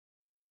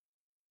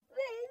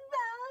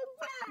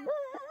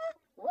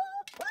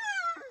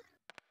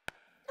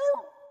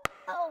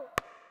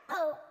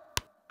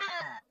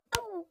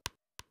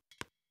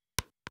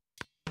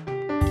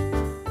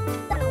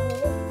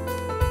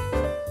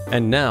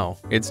And now,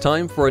 it's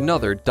time for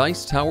another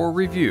Dice Tower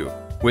review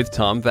with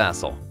Tom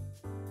Vasel.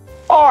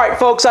 Alright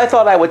folks, I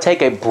thought I would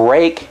take a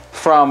break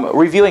from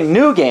reviewing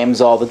new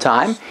games all the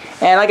time,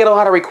 and I get a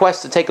lot of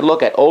requests to take a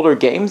look at older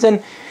games,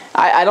 and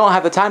I don't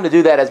have the time to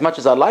do that as much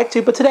as I'd like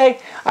to, but today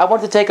I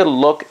want to take a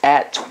look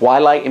at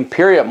Twilight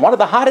Imperium. One of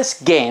the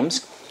hottest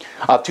games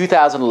of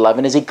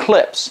 2011 is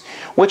Eclipse,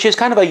 which is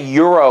kind of a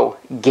Euro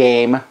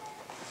game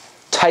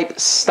type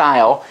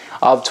style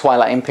of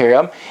Twilight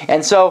Imperium,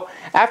 and so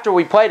after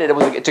we played it,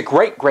 it's a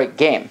great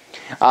game.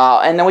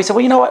 And then we said,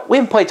 well, you know what? We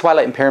haven't played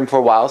Twilight Imperium for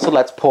a while, so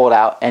let's pull it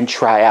out and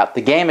try out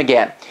the game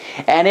again.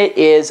 And it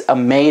is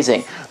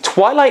amazing.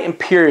 Twilight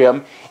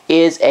Imperium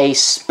is a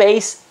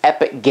space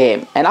epic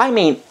game. And I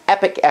mean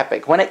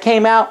epic. When it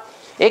came out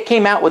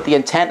with the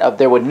intent of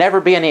there would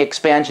never be any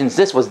expansions.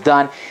 This was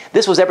done.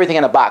 This was everything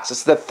in a box.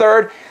 It's the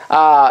third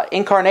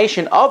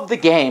incarnation of the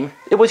game.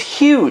 It was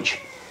huge.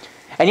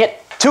 And yet,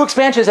 2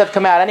 expansions have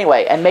come out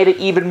anyway and made it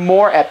even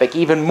more epic,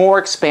 even more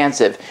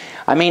expansive.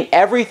 I mean,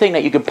 everything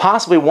that you could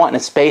possibly want in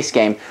a space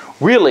game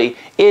really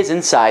is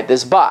inside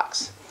this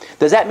box.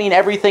 Does that mean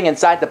everything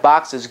inside the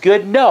box is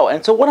good? No.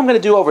 And so what I'm going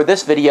to do over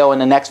this video and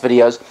the next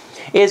videos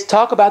is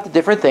talk about the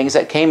different things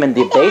that came in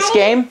the base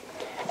game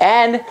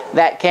and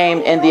that came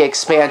in the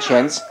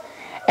expansions.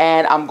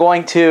 And I'm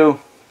going to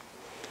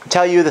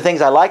tell you the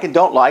things I like and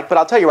don't like, but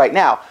I'll tell you right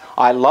now,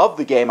 I love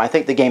the game. I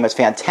think the game is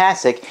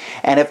fantastic,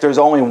 and if there's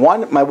only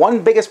my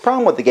one biggest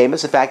problem with the game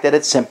is the fact that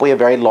it's simply a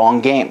very long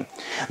game.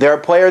 There are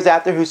players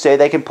out there who say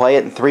they can play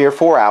it in 3 or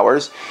 4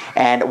 hours,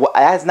 and it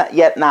has not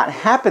yet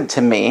happened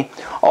to me,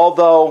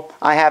 although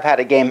I have had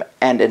a game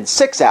end in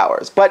 6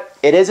 hours. But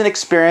it is an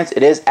experience.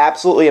 It is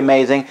absolutely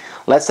amazing.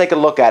 Let's take a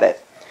look at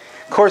it.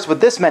 Of course,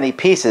 with this many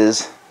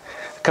pieces,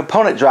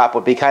 component drop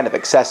would be kind of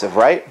excessive,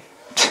 right?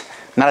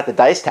 Not at the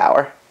Dice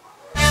Tower.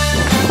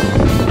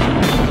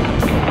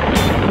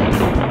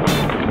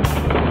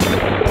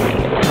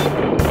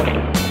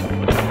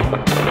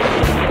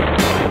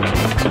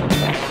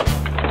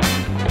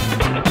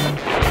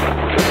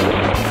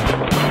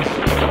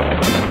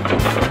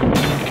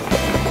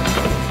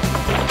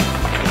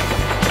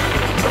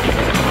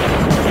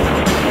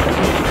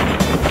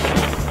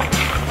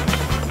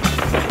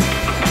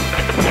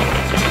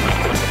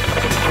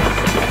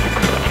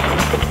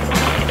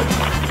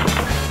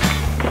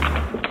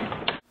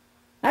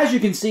 As you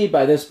can see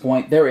by this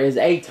point, there is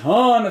a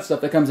ton of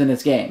stuff that comes in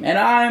this game, and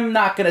I'm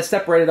not going to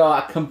separate it all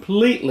out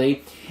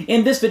completely.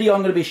 In this video,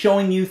 I'm going to be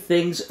showing you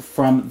things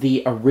from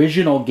the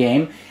original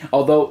game,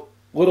 although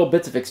little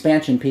bits of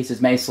expansion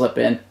pieces may slip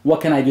in.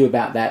 What can I do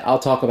about that? I'll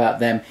talk about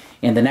them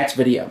in the next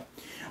video.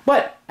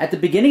 But at the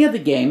beginning of the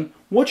game,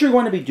 what you're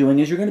going to be doing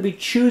is you're going to be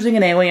choosing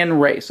an alien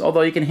race,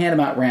 although you can hand them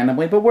out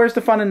randomly, but where's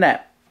the fun in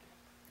that?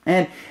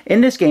 And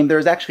in this game,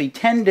 there's actually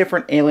 10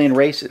 different alien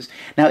races.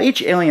 Now,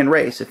 each alien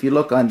race, if you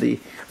look on the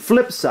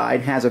flip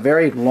side, has a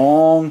very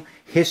long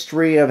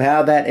history of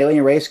how that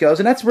alien race goes,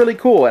 and that's really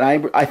cool,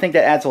 and I think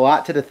that adds a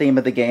lot to the theme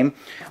of the game.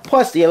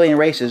 Plus, the alien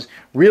races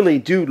really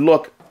do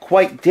look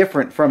quite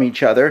different from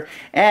each other,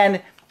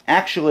 and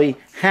actually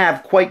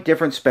have quite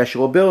different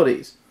special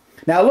abilities.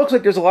 Now, it looks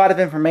like there's a lot of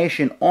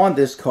information on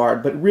this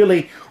card, but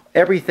really,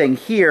 everything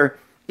here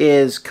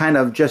is kind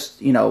of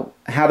just, you know,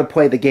 how to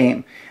play the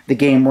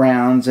game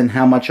rounds and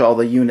how much all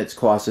the units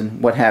cost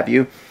and what have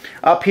you.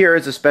 Up here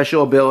is a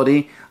special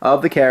ability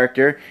of the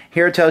character.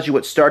 Here it tells you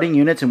what starting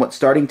units and what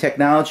starting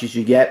technologies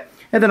you get.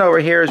 And then over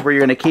here is where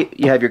you're going to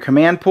you have your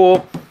command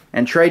pool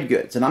and trade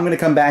goods. And I'm going to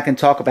come back and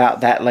talk about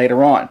that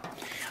later on.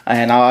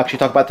 And I'll actually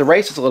talk about the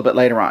races a little bit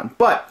later on.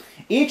 But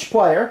each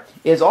player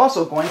is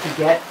also going to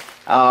get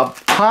a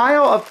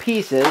pile of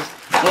pieces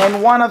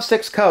in one of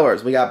 6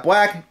 colors. We got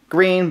black,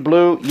 green,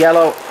 blue,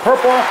 yellow,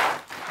 purple,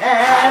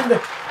 and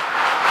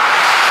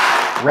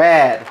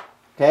red.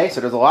 Okay,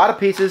 so there's a lot of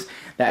pieces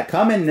that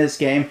come in this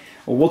game.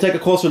 We'll take a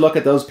closer look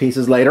at those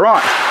pieces later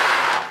on.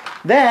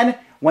 Then,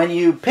 when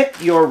you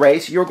pick your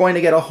race, you're going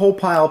to get a whole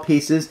pile of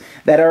pieces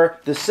that are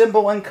the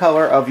symbol and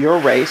color of your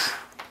race.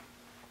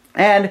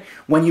 And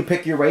when you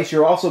pick your race,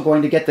 you're also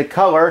going to get the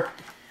color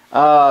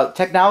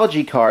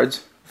technology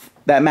cards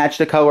that match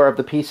the color of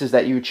the pieces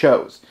that you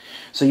chose.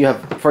 So you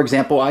have, for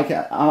example,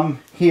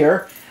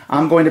 here,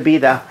 I'm going to be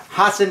the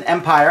Hassan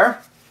Empire,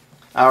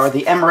 or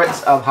the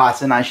Emirates of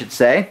Hassan, I should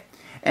say.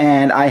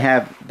 And I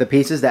have the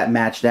pieces that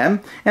match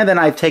them. And then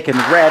I've taken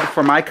red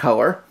for my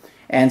color.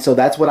 And so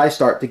that's what I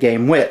start the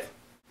game with.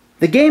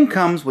 The game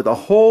comes with a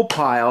whole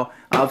pile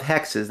of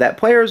hexes that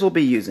players will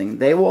be using.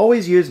 They will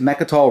always use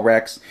Mechatol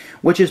Rex,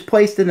 which is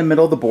placed in the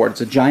middle of the board.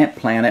 It's a giant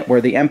planet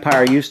where the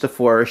Empire used to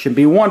flourish and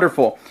be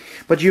wonderful.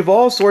 But you have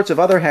all sorts of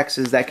other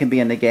hexes that can be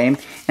in the game,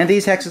 and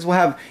these hexes will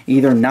have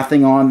either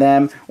nothing on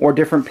them or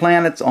different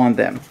planets on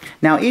them.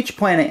 Now, each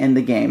planet in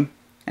the game,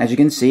 as you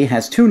can see,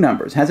 has 2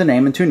 numbers, has a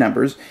name and 2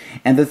 numbers,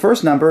 and the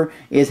first number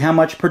is how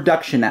much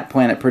production that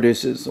planet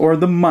produces, or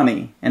the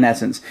money, in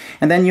essence.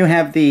 And then you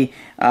have the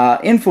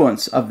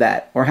influence of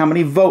that, or how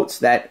many votes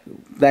that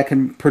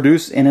can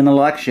produce in an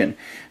election.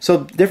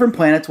 So different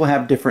planets will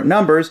have different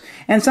numbers,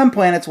 and some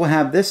planets will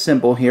have this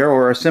symbol here,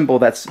 or a symbol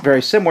that's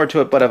very similar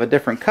to it but of a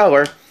different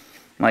color.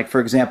 like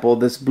for example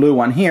this blue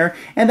one here,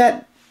 and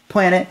that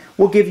planet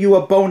will give you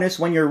a bonus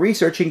when you're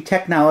researching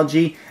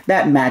technology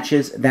that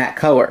matches that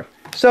color.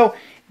 So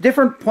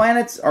different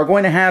planets are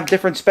going to have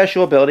different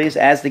special abilities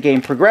as the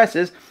game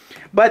progresses,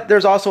 but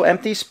there's also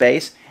empty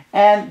space,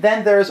 and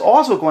then there's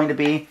also going to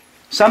be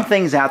some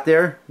things out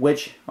there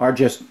which are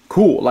just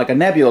cool, like a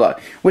nebula,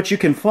 which you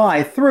can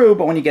fly through,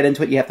 but when you get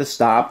into it you have to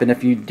stop, and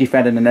if you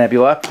defend in a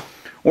nebula.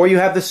 Or you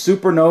have the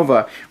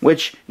supernova,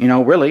 which, you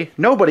know, really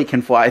nobody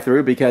can fly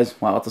through because,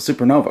 well, it's a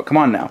supernova. Come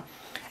on now.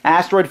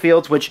 Asteroid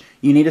fields, which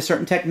you need a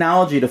certain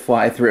technology to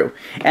fly through.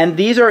 And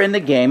these are in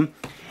the game,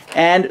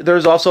 and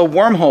there's also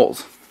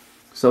wormholes.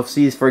 So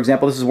see, for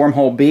example, this is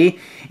wormhole B.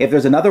 If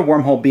there's another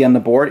wormhole B on the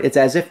board, it's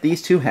as if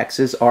these two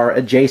hexes are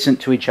adjacent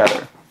to each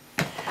other.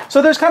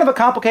 So there's kind of a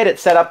complicated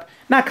setup,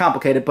 not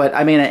complicated, but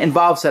I mean an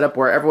involved setup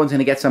where everyone's going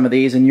to get some of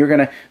these, and you're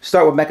going to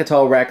start with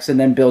Mechatol Rex and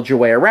then build your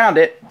way around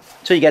it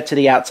till you get to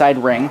the outside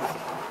ring.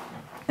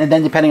 And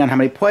then depending on how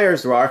many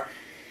players there are,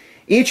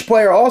 each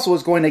player also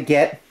is going to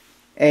get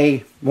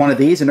one of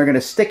these, and they're going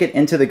to stick it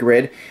into the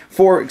grid.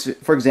 For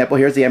example,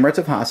 here's the Emirates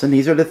of Hassan.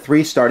 These are the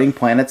 3 starting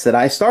planets that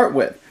I start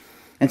with.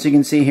 And so you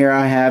can see here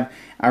I have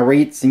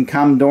Aritz and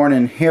Kamdorn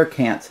and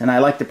Hirkant. And I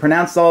like to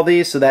pronounce all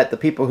these so that the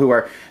people who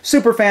are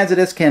super fans of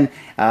this can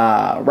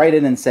write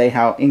in and say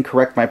how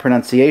incorrect my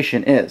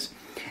pronunciation is.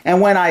 And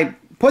when I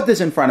put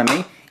this in front of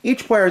me,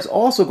 each player is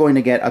also going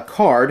to get a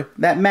card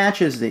that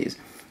matches these.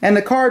 And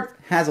the card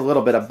has a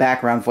little bit of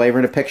background flavor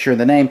and a picture of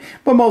the name,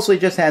 but mostly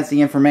just has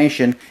the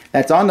information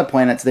that's on the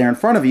planets there in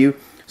front of you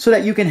so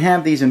that you can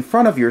have these in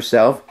front of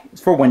yourself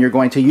for when you're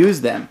going to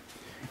use them.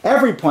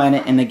 Every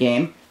planet in the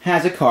game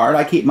has a card.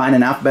 I keep mine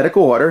in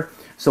alphabetical order,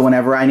 so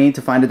whenever I need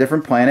to find a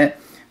different planet,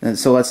 and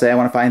so let's say I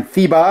want to find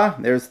Theba,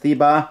 there's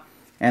Theba,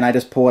 and I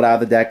just pull it out of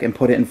the deck and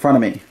put it in front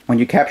of me. When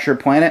you capture a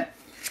planet,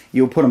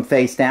 you'll put them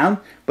face down,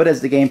 but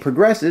as the game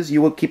progresses,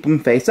 you will keep them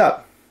face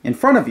up, in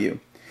front of you.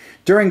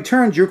 During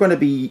turns, you're going to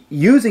be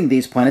using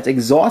these planets,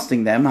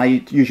 exhausting them.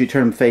 I usually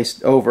turn them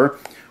face over,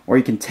 or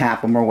you can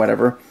tap them or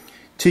whatever,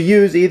 to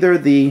use either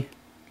the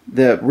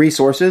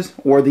resources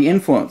or the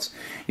influence.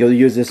 You'll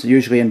use this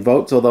usually in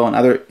votes, although in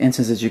other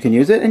instances you can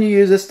use it, and you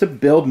use this to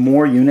build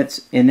more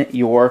units in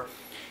your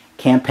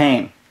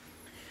campaign.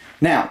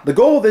 Now, the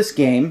goal of this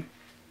game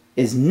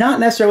is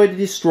not necessarily to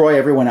destroy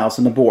everyone else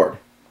on the board,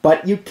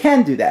 but you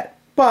can do that.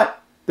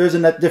 But there's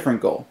a different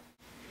goal.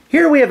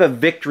 Here we have a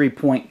victory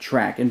point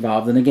track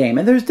involved in the game,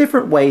 and there's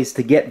different ways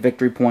to get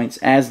victory points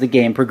as the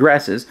game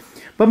progresses,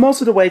 but most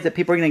of the ways that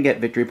people are going to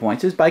get victory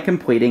points is by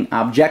completing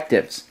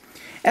objectives.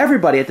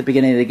 Everybody at the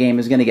beginning of the game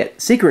is going to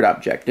get secret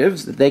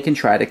objectives that they can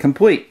try to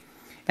complete.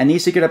 And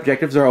these secret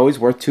objectives are always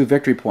worth 2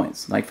 victory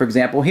points. Like, for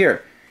example,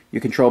 here, you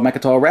control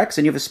Mechatol Rex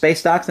and you have a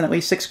space docks and at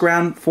least 6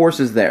 ground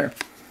forces there.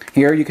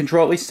 Here, you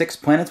control at least 6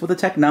 planets with a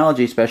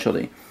technology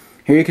specialty.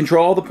 Here, you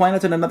control all the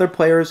planets in another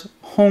player's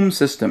home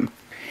system.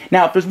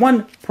 Now, if there's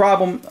one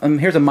problem,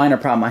 here's a minor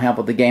problem I have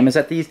with the game, is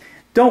that these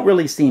don't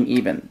really seem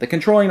even. The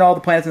controlling all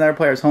the planets in another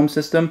player's home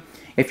system,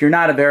 if you're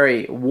not a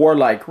very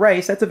warlike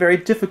race, that's a very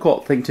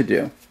difficult thing to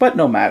do. But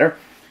no matter,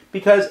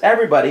 because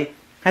everybody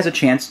has a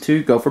chance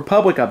to go for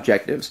public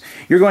objectives.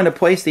 You're going to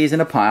place these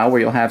in a pile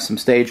where you'll have some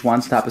stage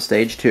 1s, top of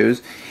stage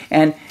 2s,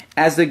 and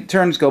as the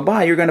turns go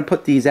by, you're going to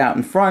put these out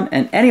in front,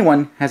 and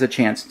anyone has a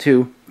chance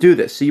to do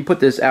this. So you put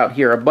this out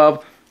here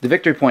above the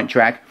victory point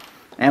track,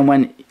 and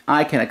when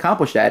I can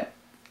accomplish that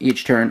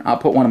each turn, I'll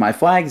put one of my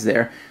flags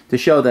there to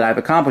show that I've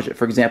accomplished it.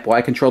 For example,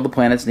 I control the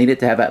planets needed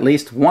to have at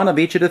least one of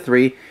each of the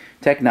 3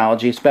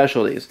 technology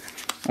specialties.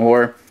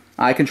 Or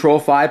I control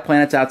 5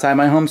 planets outside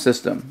my home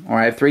system. Or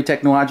I have 3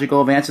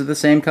 technological advances of the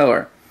same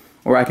color.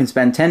 Or I can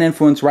spend 10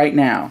 influence right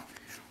now.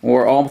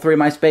 Or all 3 of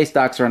my space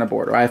docks are on a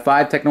board. Or I have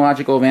 5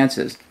 technological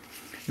advances.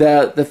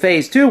 The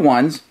phase 2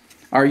 ones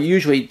are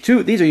usually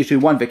 2. These are usually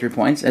 1 victory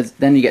points.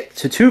 Then you get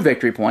to 2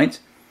 victory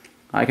points.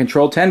 I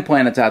control 10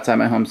 planets outside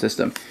my home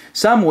system.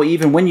 Some will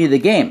even win you the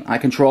game. I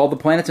control all the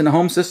planets in the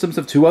home systems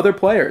of 2 other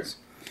players.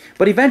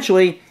 But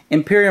eventually,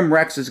 Imperium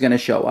Rex is going to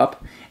show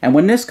up, and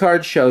when this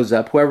card shows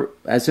up,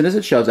 as soon as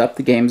it shows up,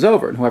 the game's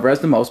over, and whoever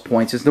has the most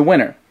points is the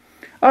winner.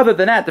 Other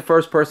than that, the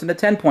first person to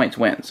 10 points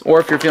wins. Or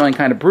if you're feeling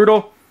kind of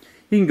brutal,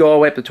 you can go all the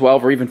way up to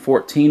 12 or even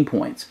 14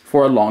 points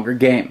for a longer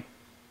game.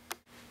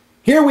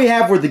 Here we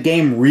have where the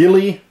game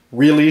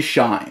really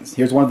shines.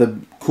 Here's one of the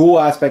cool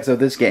aspects of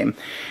this game.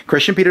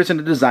 Christian Petersen,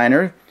 the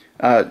designer,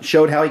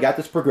 showed how he got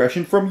this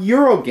progression from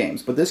Euro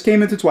games, but this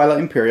came into Twilight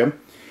Imperium,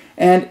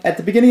 and at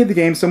the beginning of the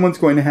game, someone's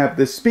going to have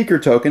this speaker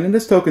token, and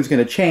this token's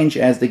going to change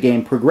as the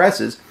game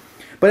progresses.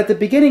 But at the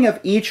beginning of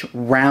each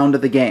round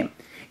of the game,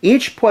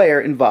 each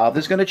player involved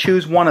is going to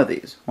choose one of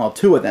these. Well,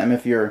 2 of them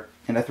if you're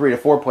in a 3 to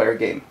 4 player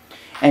game.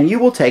 And you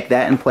will take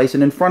that and place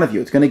it in front of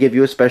you. It's going to give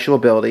you a special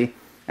ability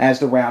as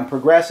the round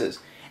progresses.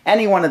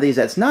 Any one of these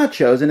that's not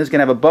chosen is going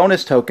to have a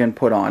bonus token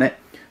put on it,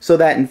 so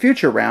that in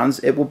future rounds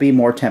it will be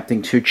more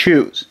tempting to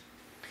choose.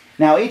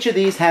 Now, each of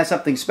these has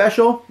something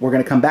special. We're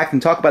going to come back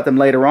and talk about them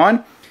later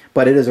on,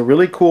 but it is a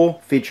really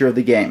cool feature of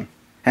the game.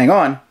 Hang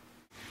on.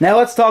 Now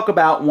let's talk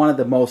about one of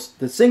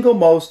the single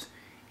most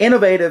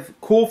innovative,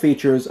 cool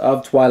features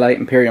of Twilight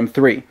Imperium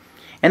 3.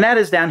 And that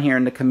is down here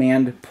in the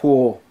command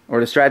pool, or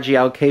the strategy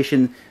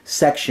allocation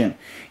section.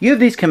 You have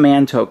these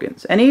command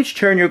tokens, and each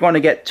turn you're going to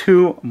get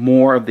 2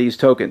 more of these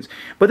tokens.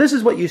 But this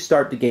is what you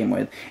start the game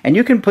with, and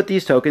you can put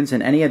these tokens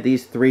in any of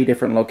these 3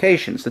 different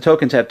locations. The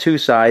tokens have 2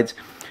 sides.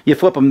 You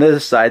flip them to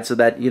this side so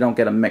that you don't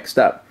get them mixed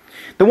up.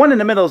 The one in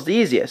the middle is the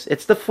easiest.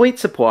 It's the fleet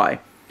supply.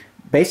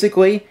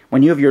 Basically,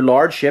 when you have your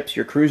large ships,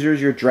 your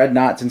cruisers, your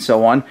dreadnoughts, and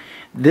so on,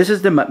 this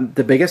is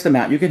the biggest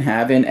amount you can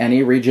have in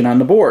any region on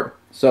the board.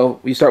 So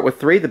you start with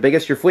 3. The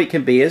biggest your fleet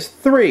can be is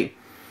 3.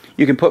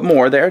 You can put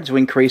more there to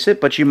increase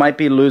it, but you might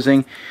be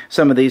losing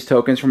some of these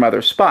tokens from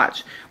other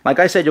spots. Like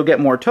I said, you'll get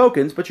more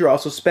tokens, but you're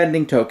also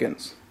spending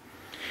tokens.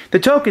 The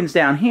tokens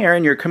down here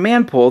in your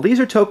command pool, these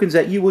are tokens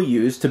that you will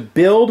use to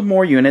build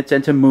more units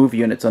and to move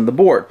units on the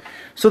board.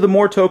 So the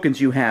more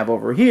tokens you have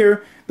over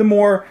here, the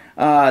more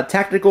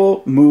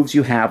tactical moves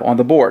you have on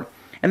the board.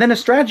 And then the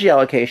strategy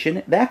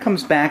allocation, that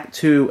comes back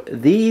to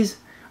these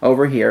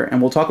over here,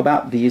 and we'll talk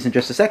about these in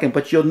just a second,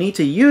 but you'll need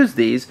to use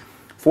these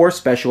for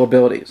special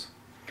abilities.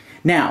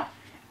 Now,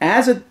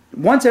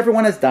 once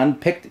everyone has done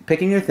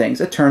picking their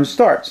things, a turn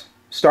starts,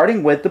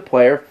 starting with the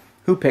player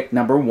who picked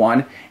number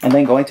 1, and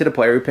then going to the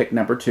player who picked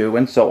number 2,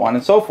 and so on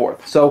and so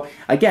forth. So,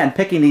 again,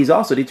 picking these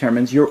also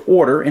determines your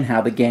order in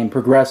how the game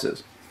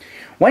progresses.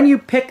 When you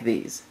pick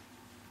these,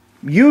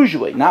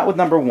 usually, not with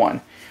number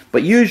 1,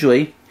 but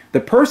usually,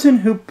 the person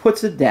who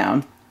puts it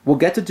down will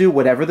get to do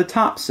whatever the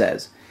top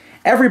says.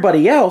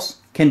 Everybody else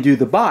can do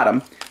the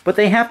bottom, but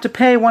they have to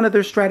pay one of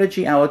their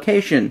strategy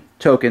allocation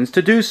tokens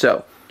to do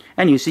so.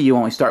 And you see you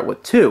only start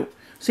with 2.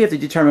 So you have to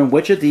determine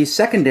which of these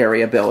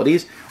secondary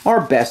abilities are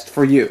best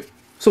for you.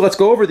 So let's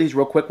go over these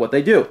real quick, what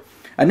they do.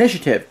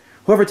 Initiative.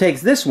 Whoever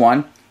takes this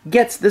one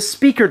gets the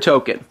speaker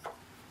token.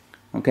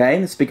 Okay,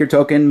 and the speaker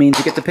token means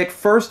you get to pick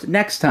first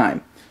next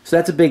time. So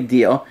that's a big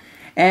deal.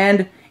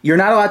 And you're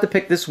not allowed to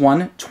pick this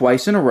one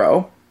twice in a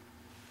row.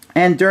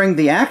 And during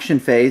the action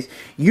phase,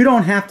 you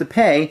don't have to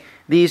pay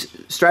these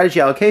strategy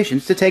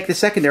allocations to take the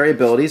secondary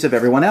abilities of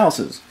everyone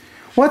else's.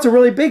 Well, that's a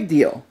really big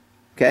deal.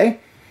 Okay?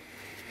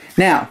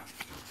 Now,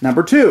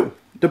 number 2,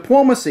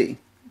 diplomacy.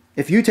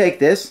 If you take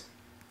this,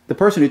 the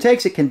person who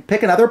takes it can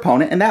pick another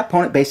opponent, and that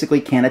opponent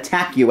basically can't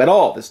attack you at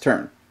all this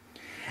turn.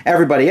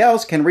 Everybody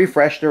else can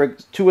refresh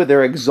 2 of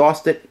their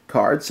exhausted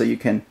cards, so you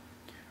can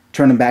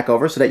turn them back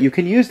over so that you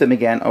can use them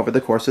again over the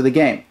course of the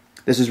game.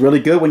 This is really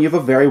good when you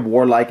have a very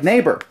warlike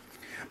neighbor.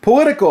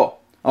 Political.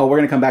 Oh, we're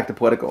going to come back to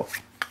political.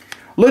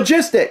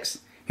 Logistics.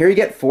 Here you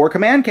get 4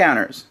 command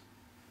counters,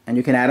 and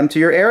you can add them to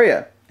your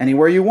area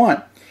anywhere you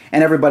want.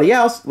 And everybody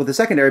else with the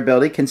secondary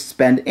ability can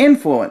spend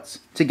influence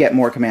to get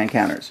more command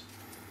counters.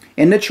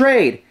 In the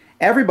trade,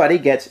 everybody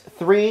gets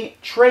 3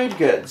 trade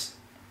goods.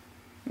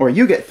 Or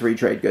you get 3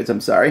 trade goods,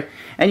 I'm sorry.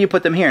 And you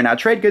put them here. Now,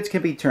 trade goods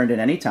can be turned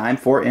in any time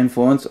for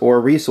influence or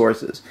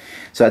resources.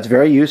 So that's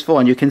very useful,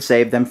 and you can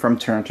save them from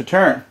turn to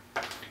turn.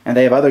 And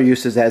they have other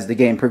uses as the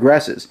game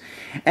progresses.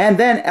 And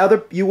then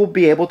you will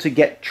be able to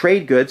get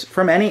trade goods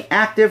from any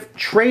active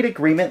trade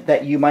agreement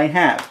that you might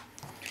have.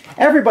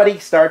 Everybody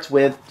starts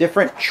with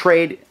different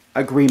trade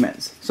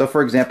agreements. So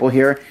for example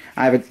here,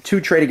 I have 2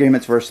 trade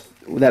agreements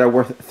that are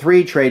worth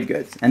 3 trade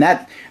goods. And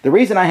the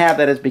reason I have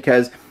that is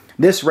because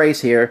this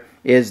race here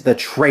is the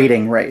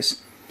trading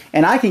race.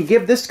 And I can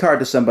give this card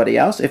to somebody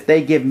else if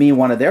they give me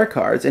one of their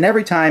cards. And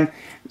every time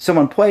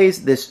someone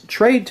plays this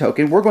trade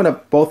token, we're going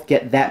to both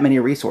get that many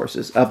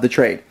resources of the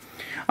trade.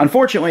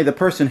 Unfortunately, the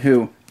person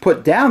who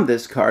put down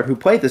this card, who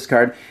played this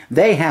card,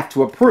 they have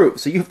to approve.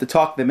 So you have to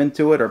talk them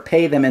into it or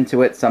pay them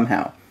into it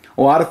somehow.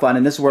 A lot of fun,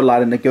 and this is where a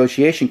lot of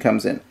negotiation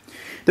comes in.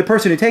 The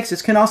person who takes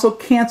this can also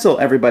cancel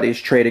everybody's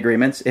trade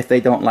agreements if they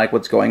don't like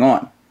what's going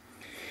on.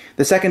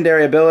 The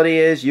secondary ability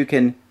is you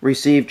can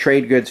receive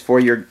trade goods for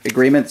your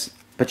agreements,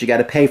 but you got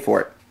to pay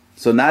for it.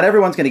 So not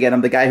everyone's going to get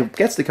them. The guy who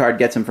gets the card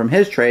gets them from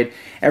his trade.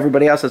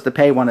 Everybody else has to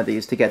pay one of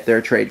these to get their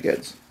trade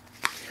goods.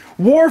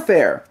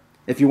 Warfare.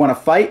 If you want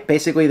to fight,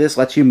 basically this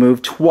lets you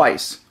move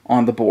twice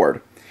on the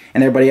board.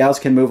 And everybody else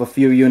can move a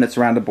few units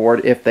around the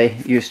board if they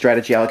use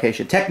strategy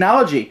allocation.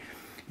 Technology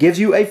gives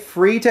you a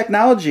free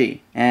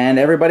technology, and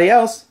everybody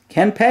else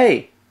can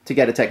pay to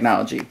get a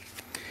technology.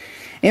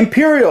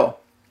 Imperial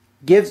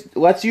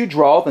lets you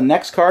draw the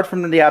next card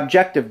from the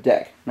objective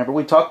deck. Remember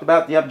we talked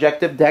about the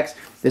objective decks?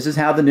 This is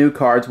how the new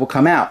cards will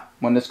come out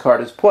when this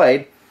card is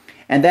played.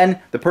 And then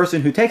the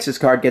person who takes this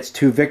card gets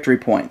 2 victory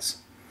points.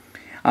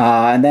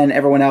 And then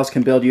everyone else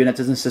can build units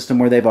in a system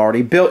where they've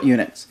already built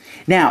units.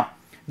 Now,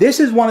 this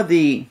is one of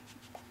the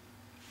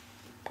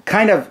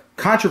kind of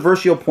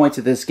controversial points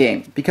of this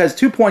game, because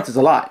 2 points is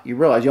a lot. You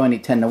realize you only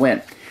need 10 to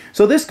win.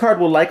 So this card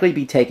will likely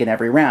be taken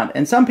every round.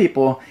 And some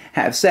people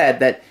have said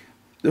that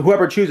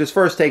whoever chooses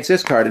first takes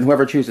this card, and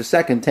whoever chooses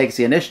second takes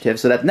the initiative,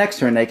 so that next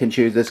turn they can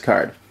choose this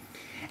card.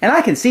 And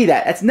I can see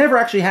that. It's never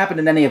actually happened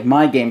in any of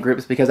my game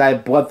groups, because I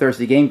have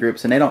bloodthirsty game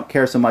groups, and they don't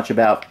care so much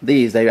about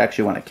these. They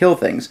actually want to kill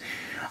things.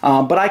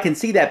 But I can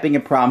see that being a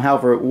problem.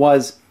 However, it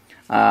was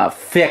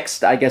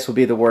fixed, I guess would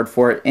be the word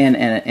for it, in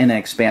an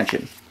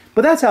expansion.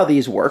 But that's how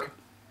these work.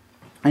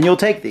 And you'll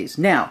take these.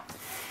 Now,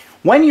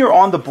 when you're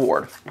on the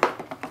board,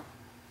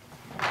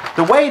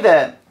 the way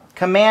that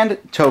command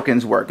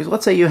tokens work is,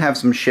 let's say you have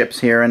some ships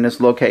here in this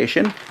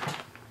location,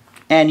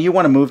 and you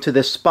want to move to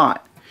this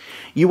spot.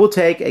 You will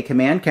take a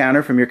command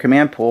counter from your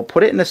command pool,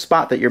 put it in the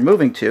spot that you're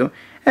moving to,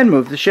 and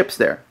move the ships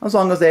there, as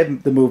long as they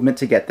have the movement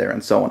to get there,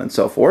 and so on and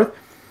so forth.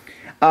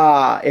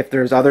 If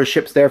there's other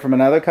ships there from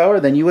another color,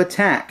 then you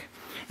attack.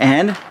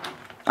 And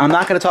I'm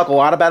not going to talk a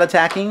lot about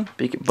attacking,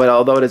 but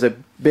although it is a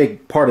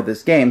big part of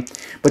this game,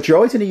 but you're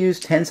always going to use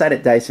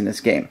 10-sided dice in this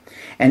game.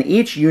 And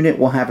each unit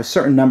will have a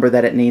certain number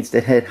that it needs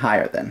to hit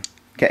higher than.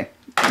 Okay,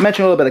 I'll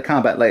mention a little bit of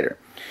combat later.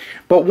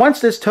 But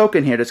once this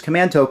token here, this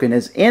command token,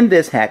 is in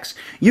this hex,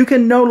 you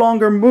can no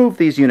longer move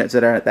these units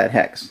that are at that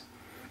hex.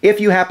 If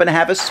you happen to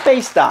have a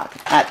space dock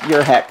at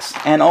your hex,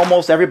 and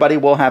almost everybody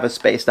will have a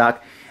space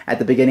dock at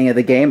the beginning of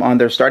the game on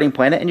their starting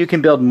planet, and you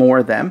can build more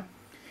of them,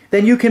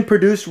 then you can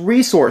produce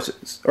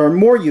resources, or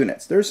more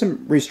units. There's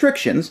some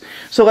restrictions,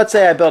 so let's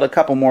say I build a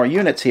couple more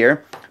units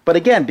here, but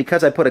again,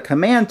 because I put a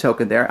command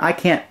token there, I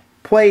can't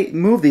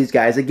move these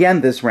guys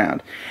again this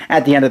round.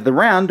 At the end of the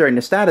round, during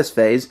the status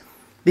phase,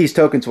 these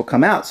tokens will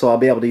come out, so I'll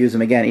be able to use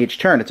them again each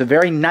turn. It's a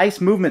very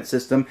nice movement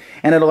system,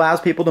 and it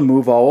allows people to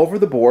move all over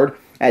the board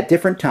at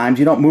different times.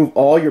 You don't move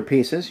all your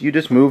pieces, you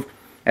just move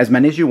as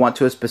many as you want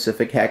to a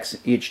specific hex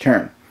each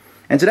turn.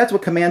 And so that's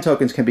what command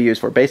tokens can be used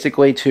for,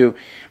 basically to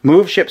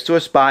move ships to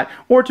a spot,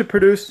 or to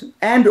produce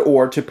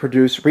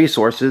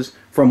resources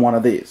from one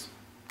of these.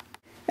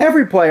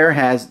 Every player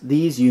has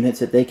these units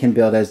that they can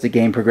build as the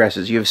game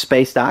progresses. You have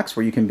space docks,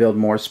 where you can build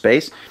more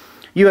space.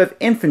 You have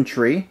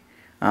infantry,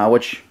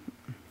 which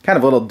kind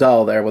of a little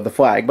dull there with the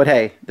flag, but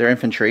hey, they're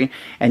infantry,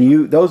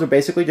 and those are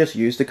basically just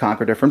used to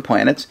conquer different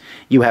planets.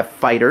 You have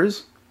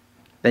fighters,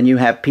 then you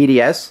have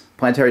PDS,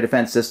 planetary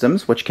defense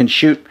systems, which can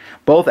shoot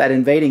both at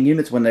invading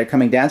units when they're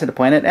coming down to the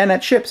planet and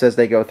at ships as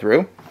they go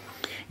through.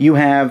 You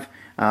have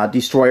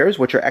destroyers,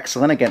 which are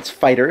excellent against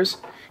fighters.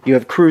 You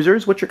have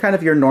cruisers, which are kind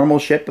of your normal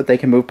ship, but they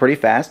can move pretty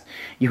fast.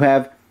 You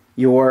have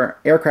your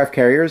aircraft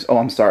carriers,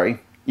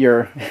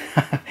 your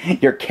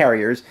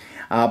carriers,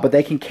 but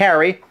they can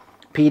carry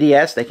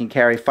PDS, they can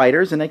carry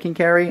fighters, and they can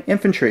carry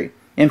infantry.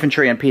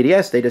 Infantry and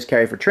PDS, they just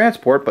carry for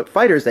transport, but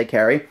fighters they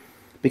carry,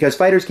 because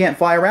fighters can't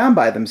fly around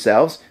by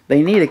themselves.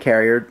 They need a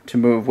carrier to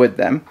move with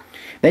them.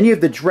 Then you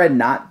have the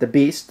Dreadnought, the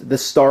Beast, the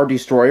Star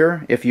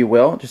Destroyer, if you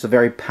will, just a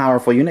very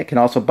powerful unit, can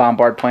also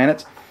bombard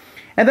planets.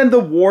 And then the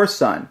War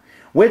Sun,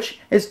 which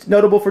is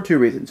notable for two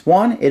reasons.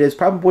 One, it is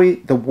probably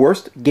the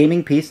worst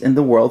gaming piece in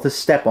the world to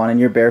step on in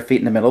your bare feet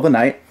in the middle of the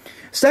night.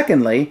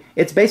 Secondly,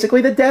 it's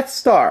basically the Death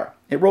Star.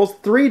 It rolls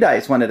 3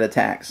 dice when it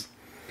attacks.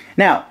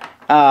 Now,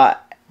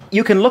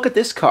 you can look at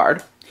this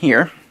card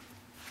here,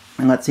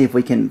 and let's see if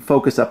we can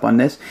focus up on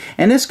this.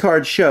 And this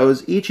card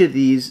shows each of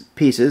these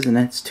pieces, and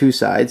that's 2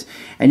 sides,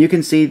 and you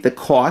can see the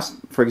cost.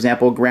 For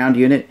example, ground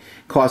unit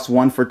costs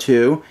 1 for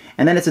 2,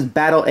 and then it says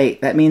Battle 8.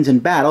 That means in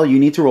battle, you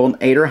need to roll an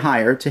 8 or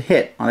higher to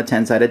hit on a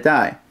 10-sided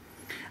die.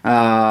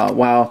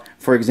 While,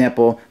 for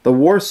example, the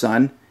War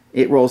Sun,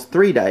 it rolls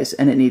 3 dice,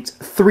 and it needs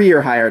 3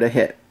 or higher to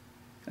hit.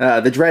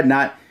 The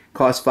Dreadnought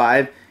costs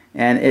 5,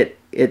 and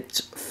it's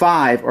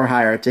 5 or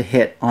higher to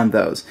hit on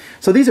those.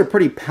 So these are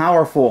pretty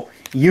powerful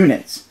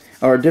units,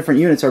 or different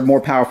units are more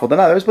powerful than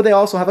others, but they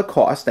also have a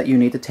cost that you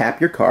need to tap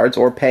your cards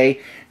or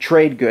pay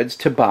trade goods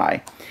to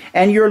buy.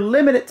 And you're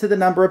limited to the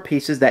number of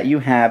pieces that you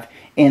have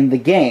in the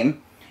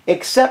game,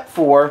 except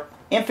for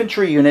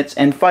infantry units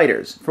and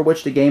fighters, for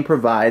which the game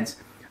provides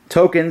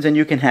tokens, and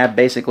you can have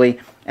basically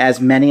as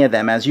many of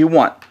them as you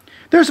want.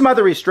 There's some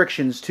other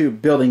restrictions to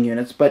building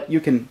units, but you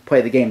can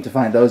play the game to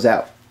find those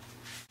out.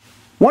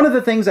 One of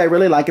the things I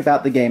really like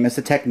about the game is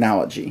the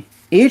technology.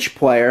 Each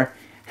player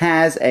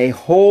has a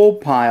whole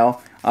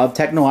pile of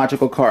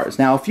technological cards.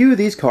 Now, a few of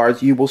these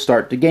cards you will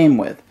start the game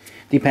with,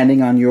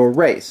 depending on your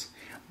race.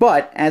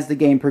 But as the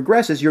game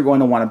progresses, you're going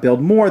to want to build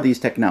more of these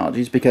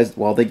technologies because,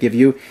 well, they give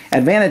you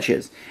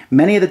advantages.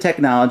 Many of the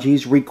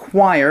technologies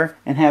require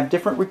and have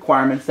different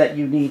requirements that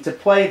you need to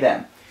play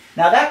them.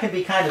 Now, that can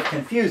be kind of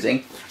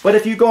confusing, but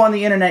if you go on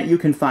the internet, you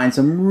can find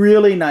some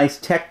really nice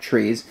tech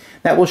trees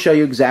that will show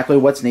you exactly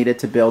what's needed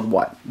to build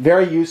what.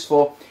 Very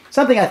useful.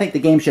 Something I think the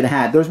game should have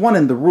had. There's one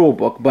in the rule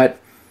book, but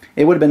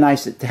it would have been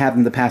nice to have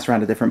them to pass around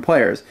to different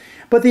players.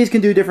 But these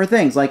can do different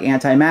things, like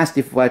anti-mass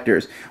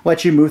deflectors,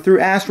 let you move through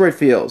asteroid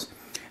fields.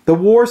 The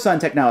War Sun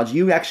technology,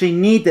 you actually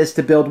need this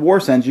to build War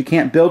Suns. You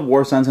can't build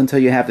War Suns until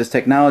you have this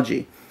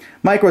technology.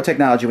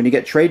 Micro-technology, when you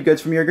get trade goods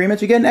from your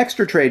agreements, you get an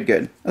extra trade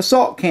good.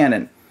 Assault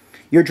cannon.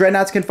 Your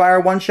dreadnoughts can fire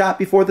 1 shot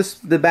before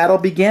the battle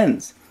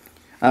begins.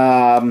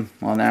 Well,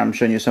 now I'm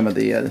showing you some of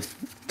the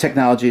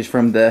technologies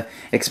from the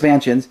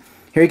expansions.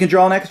 Here you can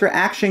draw an extra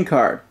action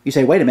card. You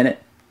say, wait a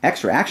minute,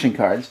 extra action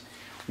cards?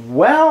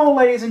 Well,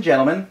 ladies and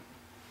gentlemen,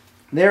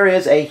 there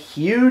is a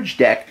huge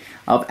deck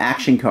of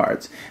action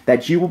cards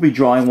that you will be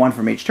drawing 1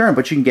 from each turn,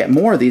 but you can get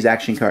more of these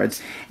action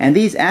cards. And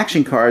these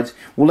action cards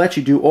will let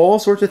you do all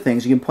sorts of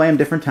things. You can play them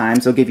different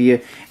times. They'll give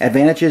you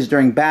advantages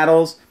during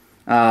battles.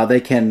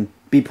 They can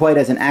be played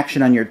as an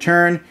action on your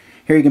turn.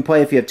 Here you can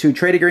play if you have 2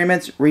 trade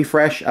agreements,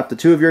 refresh up to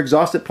 2 of your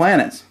exhausted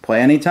planets.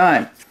 Play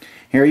anytime.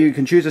 Here you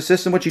can choose a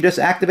system which you just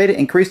activated,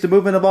 increase the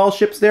movement of all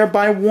ships there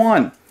by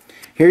 1.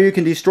 Here you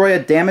can destroy a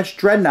damaged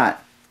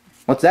dreadnought.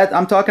 What's that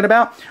I'm talking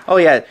about? Oh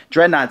yeah,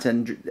 dreadnoughts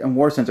and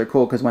warsuns are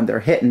cool because when they're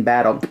hit in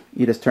battle,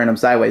 you just turn them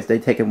sideways, they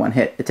take in 1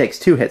 hit. It takes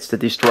 2 hits to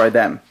destroy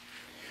them.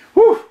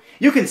 Whew!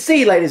 You can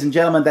see, ladies and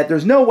gentlemen, that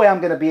there's no way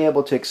I'm going to be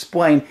able to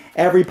explain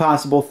every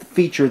possible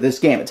feature of this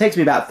game. It takes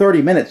me about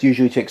 30 minutes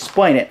usually to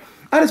explain it.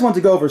 I just want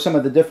to go over some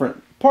of the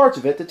different parts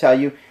of it to tell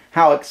you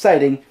how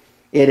exciting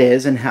it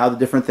is and how the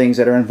different things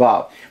that are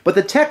involved. But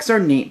the techs are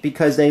neat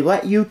because they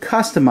let you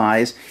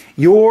customize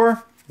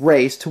your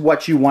race to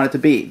what you want it to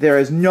be. There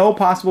is no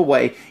possible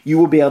way you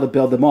will be able to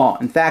build them all.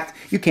 In fact,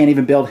 you can't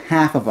even build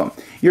half of them.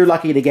 You're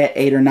lucky to get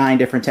 8 or 9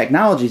 different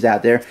technologies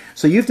out there,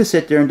 so you have to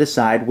sit there and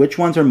decide which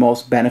ones are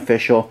most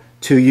beneficial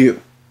to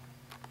you.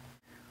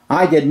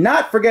 I did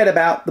not forget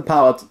about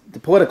the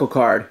political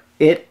card.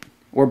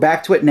 We're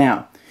back to it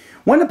now.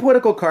 When the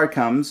political card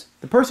comes,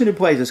 the person who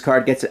plays this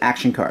card gets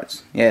action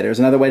cards. Yeah, there's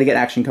another way to get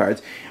action cards.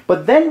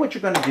 But then what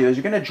you're going to do is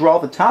you're going to draw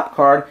the top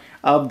card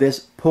of this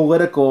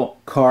political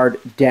card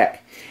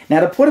deck.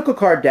 Now, the political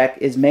card deck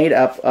is made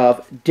up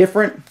of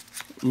different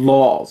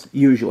laws,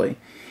 usually.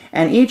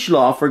 And each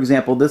law, for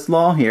example, this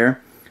law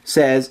here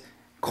says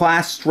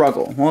class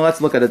struggle. Well, let's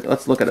look at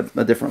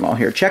a different law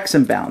here. Checks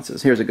and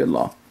balances. Here's a good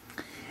law.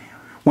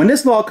 When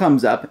this law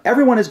comes up,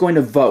 everyone is going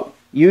to vote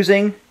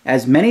using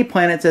as many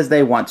planets as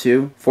they want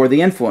to for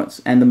the influence,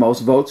 and the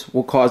most votes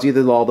will cause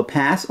either the law to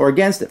pass or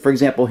against it. For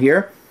example,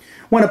 here,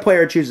 when a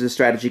player chooses a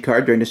strategy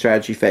card during the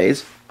strategy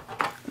phase,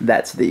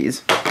 that's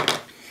these,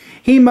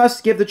 he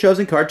must give the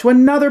chosen card to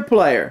another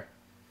player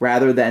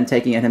rather than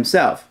taking it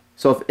himself.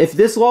 So if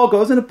this law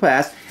goes into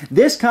pass,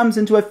 this comes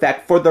into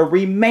effect for the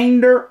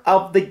remainder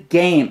of the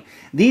game.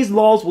 These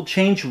laws will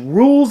change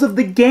rules of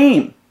the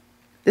game.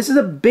 This is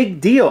a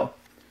big deal.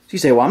 So you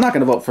say, well, I'm not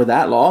going to vote for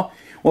that law.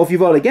 Well, if you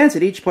vote against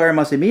it, each player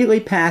must immediately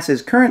pass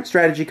his current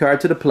strategy card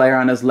to the player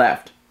on his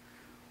left.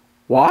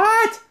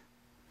 What?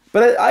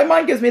 But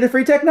mine gives me the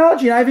free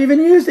technology and I haven't even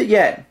used it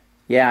yet.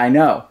 Yeah, I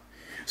know.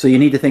 So you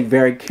need to think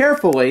very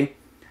carefully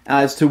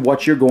as to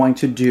what you're going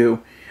to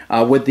do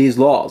with these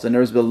laws. And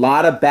there's a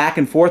lot of back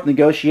and forth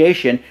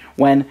negotiation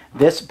when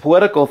this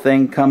political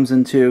thing comes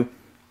into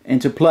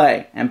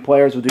play. And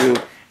players will do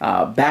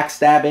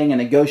backstabbing and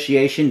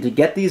negotiation to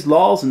get these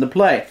laws into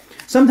play.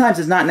 Sometimes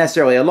it's not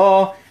necessarily a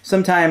law.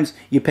 Sometimes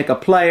you pick a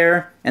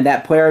player, and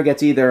that player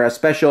gets either a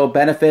special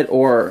benefit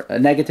or a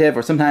negative,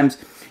 or sometimes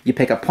you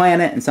pick a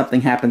planet and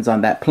something happens on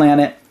that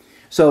planet.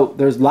 So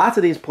there's lots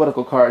of these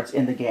political cards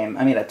in the game.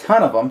 I mean, a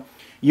ton of them.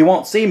 You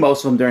won't see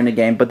most of them during the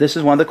game, but this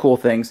is one of the cool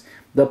things,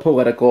 the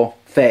political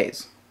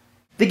phase.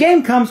 The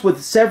game comes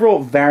with several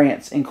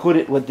variants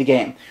included with the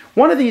game.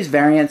 One of these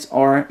variants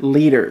are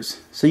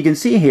leaders. So you can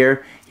see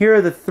here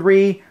are the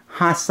 3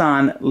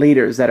 Hassan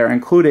leaders that are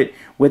included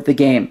with the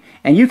game.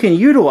 And you can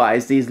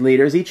utilize these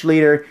leaders. Each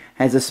leader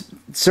has a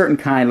certain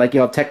kind, like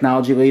you have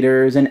technology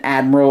leaders and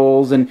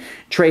admirals and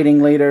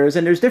trading leaders,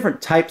 and there's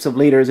different types of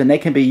leaders, and they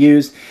can be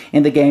used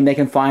in the game. They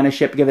can fly in a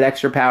ship, give it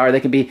extra power.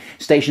 They can be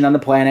stationed on the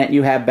planet, and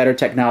you have better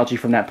technology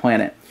from that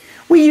planet.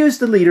 We use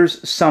the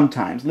leaders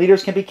sometimes.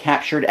 Leaders can be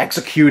captured,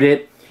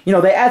 executed. You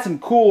know, they add some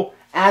cool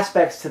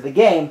aspects to the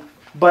game,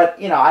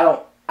 but you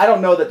know, I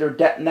don't know that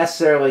they're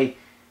necessarily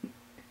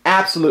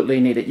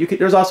absolutely needed.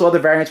 There's also other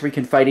variants where you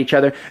can fight each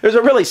other. There's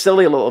a really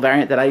silly little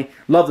variant that I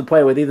love to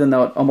play with, even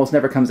though it almost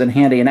never comes in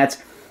handy, and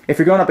that's if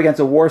you're going up against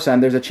a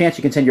warsun, there's a chance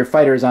you can send your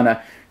fighters on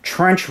a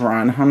trench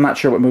run. I'm not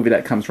sure what movie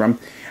that comes from.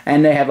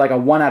 And they have like a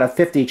 1 out of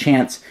 50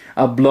 chance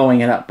of blowing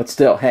it up. But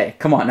still, hey,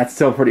 come on, that's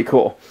still pretty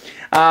cool.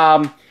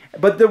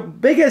 But the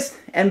biggest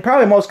and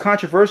probably most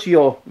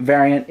controversial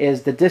variant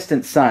is the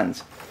distant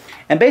suns.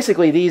 And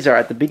basically these are,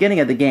 at the beginning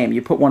of the game,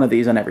 you put one of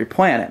these on every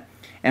planet.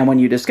 And when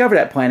you discover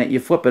that planet, you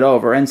flip it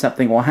over and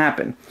something will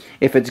happen.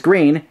 If it's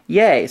green,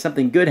 yay,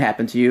 something good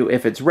happened to you.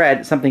 If it's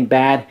red, something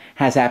bad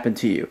has happened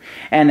to you.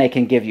 And they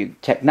can give you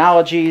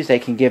technologies. They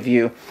can give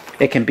you,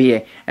 it can be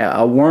a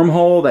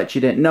wormhole that you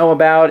didn't know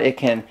about. It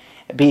can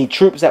be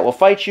troops that will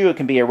fight you. It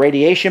can be a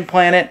radiation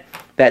planet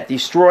that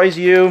destroys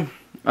you,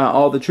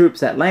 all the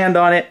troops that land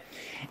on it.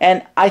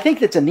 And I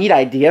think that's a neat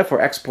idea for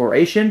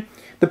exploration.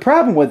 The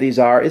problem with these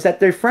is that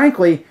they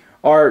frankly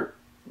are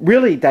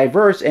really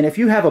diverse, and if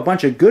you have a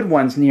bunch of good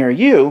ones near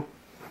you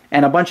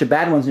and a bunch of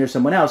bad ones near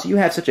someone else, you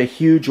have such a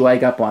huge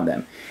leg up on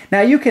them.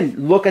 Now you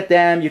can look at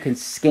them, you can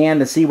scan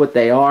to see what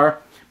they are,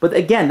 but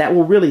again, that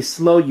will really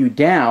slow you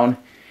down.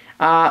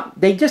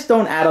 They just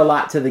don't add a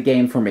lot to the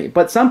game for me,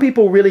 but some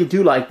people really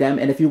do like them,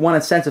 and if you want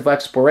a sense of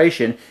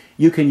exploration,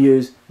 you can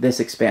use this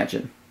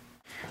expansion.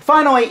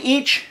 Finally,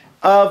 each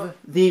of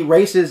the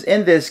races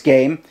in this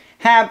game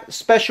have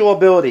special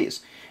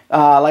abilities.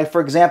 Like for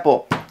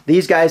example,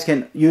 these guys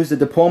can use the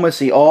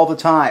diplomacy all the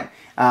time.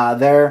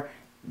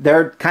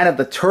 They're kind of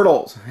the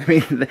turtles. I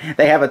mean,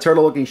 they have a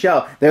turtle-looking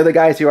shell. They're the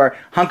guys who are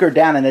hunkered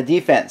down in the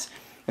defense.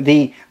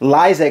 The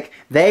Lysic,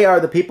 they are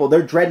the people,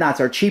 their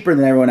dreadnoughts are cheaper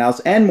than everyone else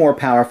and more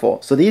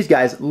powerful. So these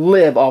guys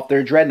live off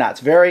their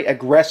dreadnoughts. Very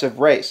aggressive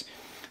race.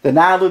 The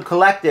Nalu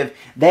Collective,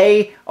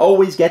 they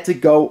always get to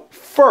go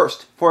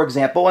first, for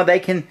example, and they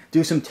can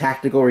do some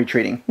tactical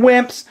retreating.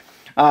 Wimps.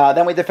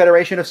 Then we have the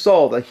Federation of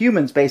Soul, the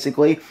humans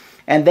basically,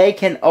 and they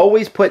can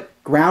always put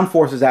ground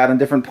forces out on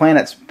different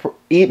planets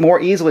more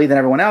easily than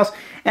everyone else,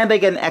 and they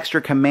get an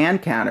extra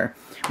command counter,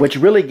 which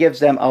really gives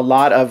them a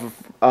lot of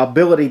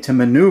ability to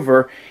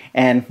maneuver,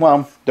 and,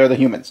 well, they're the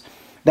humans.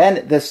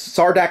 Then the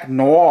Sardak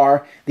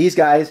Noir, these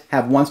guys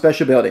have one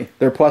special ability.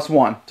 They're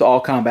 +1 to all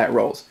combat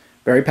rolls.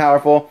 Very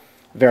powerful,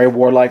 very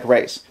warlike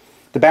race.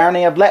 The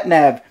Barony of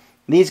Letnev,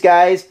 these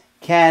guys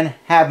can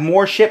have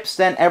more ships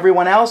than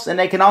everyone else, and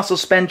they can also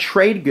spend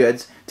trade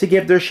goods to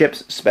give their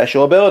ships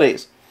special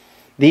abilities.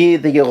 The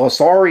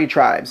Losari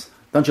tribes,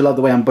 don't you love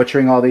the way I'm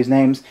butchering all these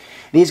names?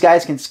 These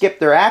guys can skip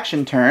their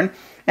action turn,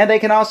 and they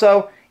can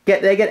also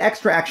get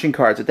extra action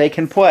cards that they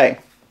can play.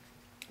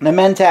 The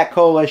Mentak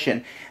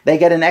Coalition,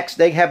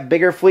 they have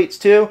bigger fleets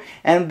too,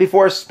 and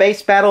before a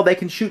space battle they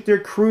can shoot their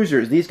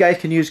cruisers. These guys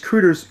can use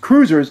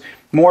cruisers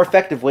more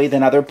effectively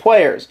than other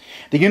players.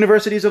 The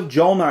Universities of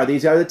Jolnar,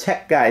 these are the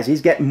tech guys.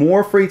 These get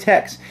more free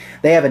techs.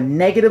 They have a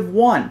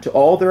 -1 to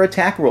all their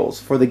attack rolls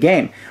for the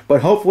game,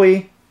 but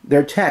hopefully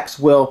their techs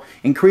will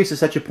increase to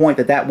such a point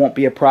that that won't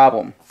be a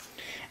problem.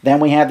 Then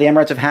we have the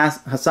Emirates of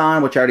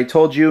Hassan, which I already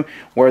told you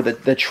were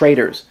the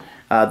traders,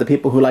 the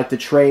people who like to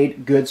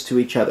trade goods to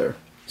each other.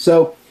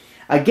 So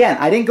again,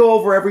 I didn't go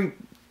over every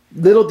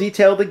little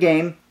detail of the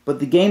game, but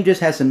the game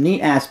just has some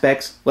neat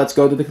aspects. Let's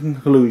go to the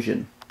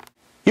conclusion.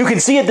 You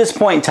can see at this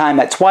point in time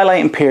that Twilight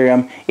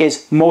Imperium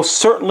is most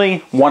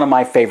certainly one of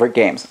my favorite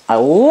games. I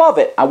love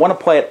it. I want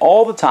to play it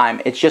all the time.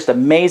 It's just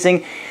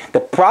amazing. The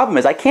problem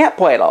is I can't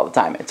play it all the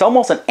time. It's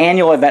almost an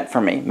annual event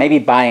for me,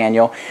 maybe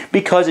biannual,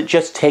 because it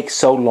just takes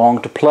so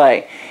long to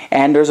play.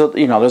 And there's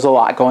a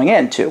lot going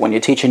into. When you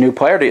teach a new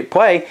player to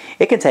play,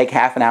 it can take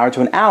half an hour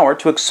to an hour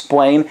to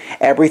explain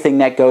everything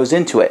that goes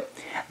into it.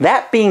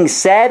 That being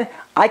said,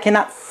 I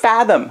cannot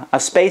fathom a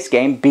space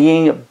game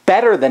being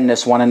better than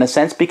this one in a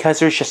sense, because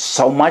there's just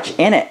so much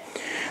in it.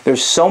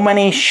 There's so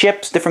many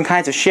ships, different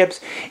kinds of ships.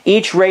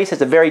 Each race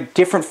has a very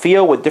different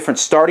feel with different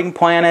starting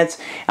planets,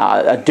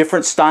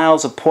 different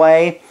styles of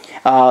play.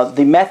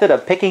 The method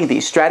of picking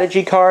these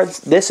strategy cards,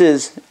 this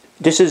is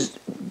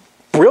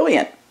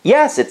brilliant.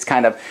 Yes, it's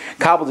kind of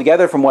cobbled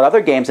together from what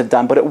other games have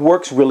done, but it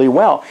works really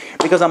well.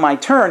 Because on my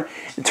turn,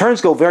 the turns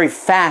go very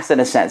fast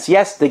in a sense.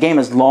 Yes, the game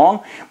is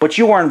long, but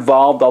you are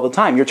involved all the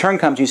time. Your turn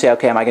comes, you say,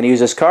 okay, am I going to use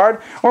this card,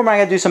 or am I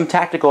going to do some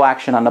tactical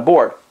action on the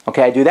board?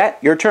 Okay, I do that,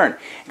 your turn.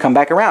 Come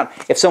back around.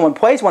 If someone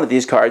plays one of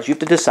these cards, you have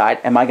to decide,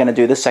 am I going to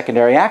do this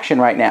secondary action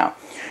right now?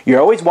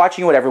 You're always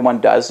watching what everyone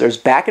does. There's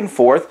back and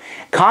forth.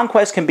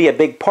 Conquest can be a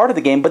big part of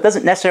the game, but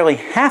doesn't necessarily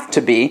have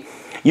to be.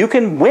 You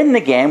can win the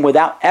game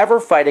without ever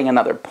fighting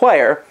another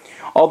player,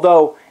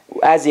 although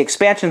as the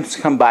expansions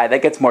come by,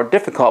 that gets more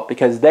difficult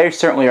because they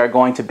certainly are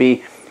going to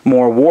be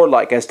more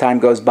warlike as time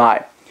goes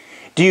by.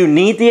 Do you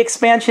need the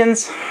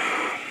expansions?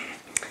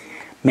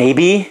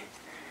 Maybe.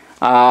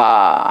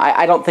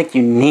 I don't think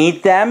you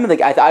need them.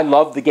 I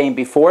loved the game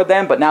before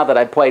them, but now that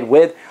I've played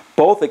with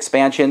both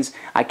expansions,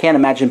 I can't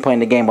imagine playing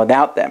the game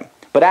without them.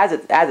 But as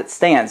it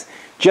stands,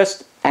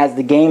 just as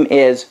the game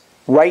is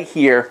right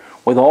here,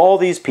 with all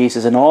these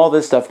pieces and all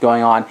this stuff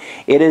going on,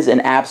 it is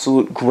an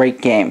absolute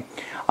great game.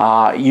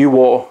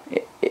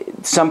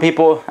 Some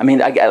people, I mean,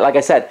 like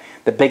I said,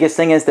 the biggest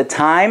thing is the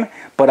time,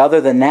 but other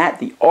than that,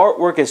 the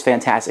artwork is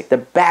fantastic. The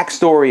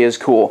backstory is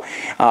cool.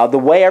 The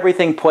way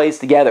everything plays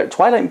together.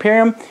 Twilight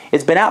Imperium,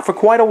 it's been out for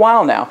quite a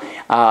while now.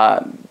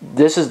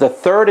 This is the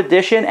 3rd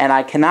edition, and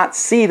I cannot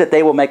see that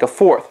they will make a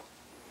 4th.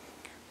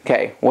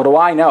 Okay, what do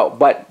I know?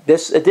 But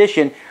this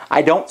edition,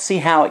 I don't see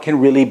how it can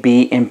really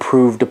be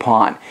improved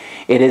upon.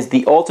 It is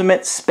the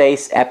ultimate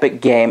space epic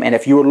game, and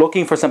if you were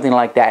looking for something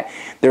like that,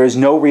 there is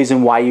no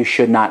reason why you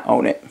should not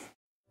own it.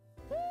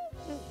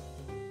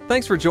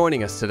 Thanks for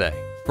joining us today.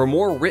 For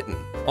more written,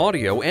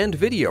 audio, and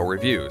video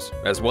reviews,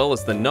 as well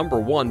as the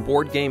 #1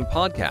 board game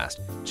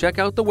podcast, check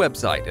out the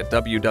website at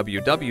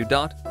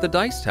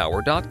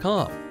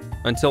www.thedicetower.com.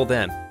 Until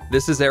then,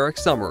 this is Eric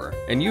Summerer,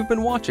 and you've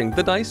been watching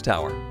The Dice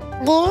Tower.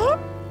 Yeah.